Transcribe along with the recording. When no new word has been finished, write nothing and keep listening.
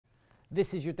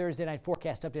This is your Thursday night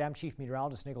forecast update. I'm Chief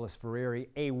Meteorologist Nicholas Ferrieri.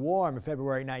 A warm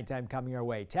February nighttime coming our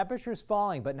way. Temperatures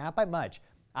falling, but not by much.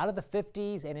 Out of the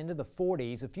 50s and into the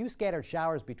 40s. A few scattered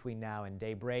showers between now and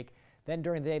daybreak. Then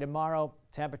during the day tomorrow,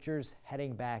 temperatures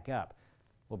heading back up.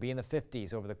 We'll be in the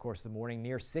 50s over the course of the morning,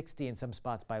 near 60 in some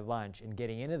spots by lunch, and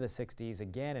getting into the 60s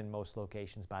again in most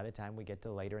locations by the time we get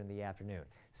to later in the afternoon.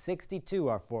 62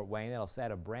 are Fort Wayne. That'll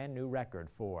set a brand new record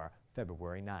for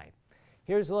February 9th.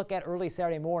 Here's a look at early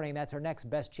Saturday morning. That's our next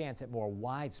best chance at more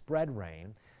widespread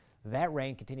rain. That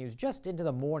rain continues just into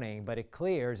the morning, but it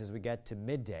clears as we get to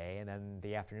midday, and then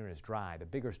the afternoon is dry. The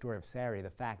bigger story of Saturday,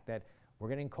 the fact that we're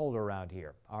getting colder around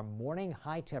here. Our morning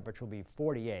high temperature will be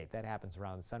 48. That happens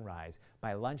around sunrise.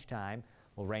 By lunchtime,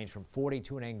 we'll range from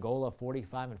 42 in Angola,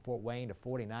 45 in Fort Wayne, to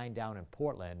 49 down in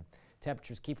Portland.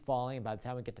 Temperatures keep falling. By the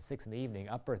time we get to 6 in the evening,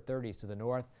 upper 30s to the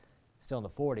north, still in the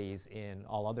 40s in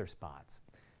all other spots.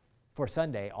 For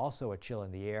Sunday, also a chill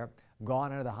in the air.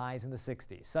 Gone are the highs in the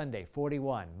 60s. Sunday,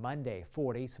 41. Monday,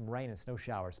 40. Some rain and snow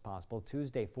showers possible.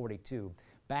 Tuesday, 42.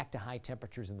 Back to high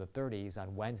temperatures in the 30s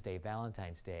on Wednesday,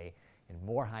 Valentine's Day, and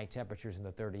more high temperatures in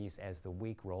the 30s as the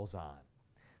week rolls on.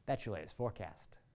 That's your latest forecast.